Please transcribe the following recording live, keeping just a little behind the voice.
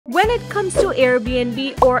When it comes to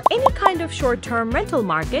Airbnb or any kind of short-term rental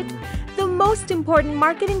market, the most important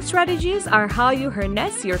marketing strategies are how you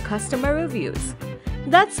harness your customer reviews.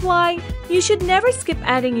 That's why you should never skip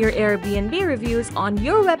adding your Airbnb reviews on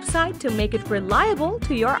your website to make it reliable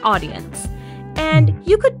to your audience. And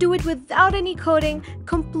you could do it without any coding,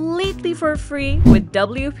 completely for free with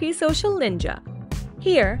WP Social Ninja.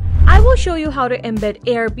 Here, I will show you how to embed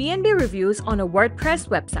Airbnb reviews on a WordPress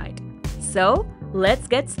website. So, let's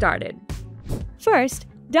get started. First,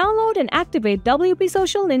 download and activate WP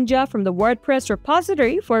Social Ninja from the WordPress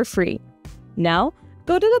repository for free. Now,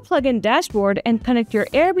 go to the plugin dashboard and connect your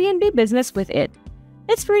Airbnb business with it.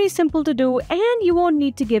 It's pretty simple to do and you won't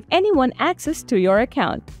need to give anyone access to your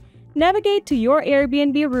account. Navigate to your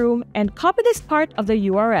Airbnb room and copy this part of the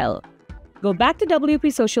URL. Go back to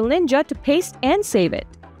WP Social Ninja to paste and save it.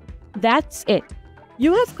 That's it.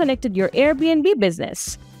 You have connected your Airbnb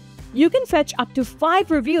business. You can fetch up to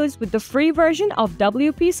 5 reviews with the free version of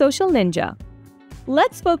WP Social Ninja.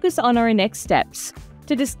 Let's focus on our next steps.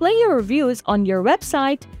 To display your reviews on your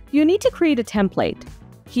website, you need to create a template.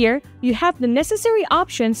 Here, you have the necessary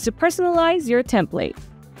options to personalize your template.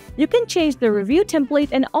 You can change the review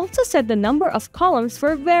template and also set the number of columns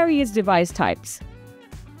for various device types.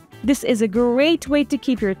 This is a great way to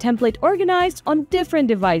keep your template organized on different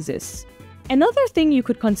devices. Another thing you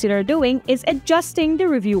could consider doing is adjusting the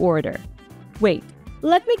review order. Wait,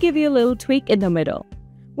 let me give you a little tweak in the middle.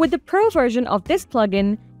 With the Pro version of this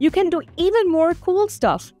plugin, you can do even more cool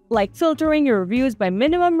stuff like filtering your reviews by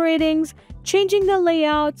minimum ratings, changing the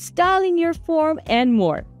layout, styling your form, and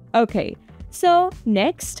more. Okay, so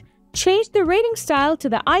next, change the rating style to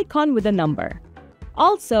the icon with a number.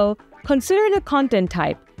 Also, consider the content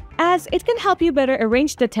type, as it can help you better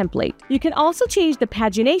arrange the template. You can also change the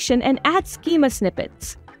pagination and add schema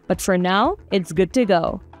snippets. But for now, it's good to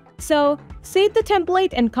go. So, save the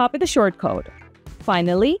template and copy the shortcode.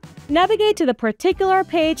 Finally, navigate to the particular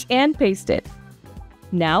page and paste it.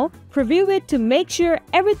 Now, preview it to make sure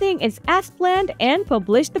everything is as planned and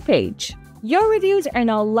publish the page. Your reviews are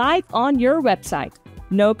now live on your website.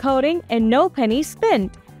 No coding and no pennies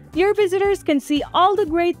spent. Your visitors can see all the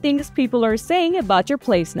great things people are saying about your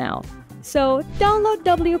place now. So, download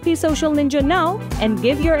WP Social Ninja now and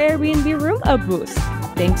give your Airbnb room a boost.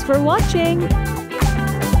 Thanks for watching!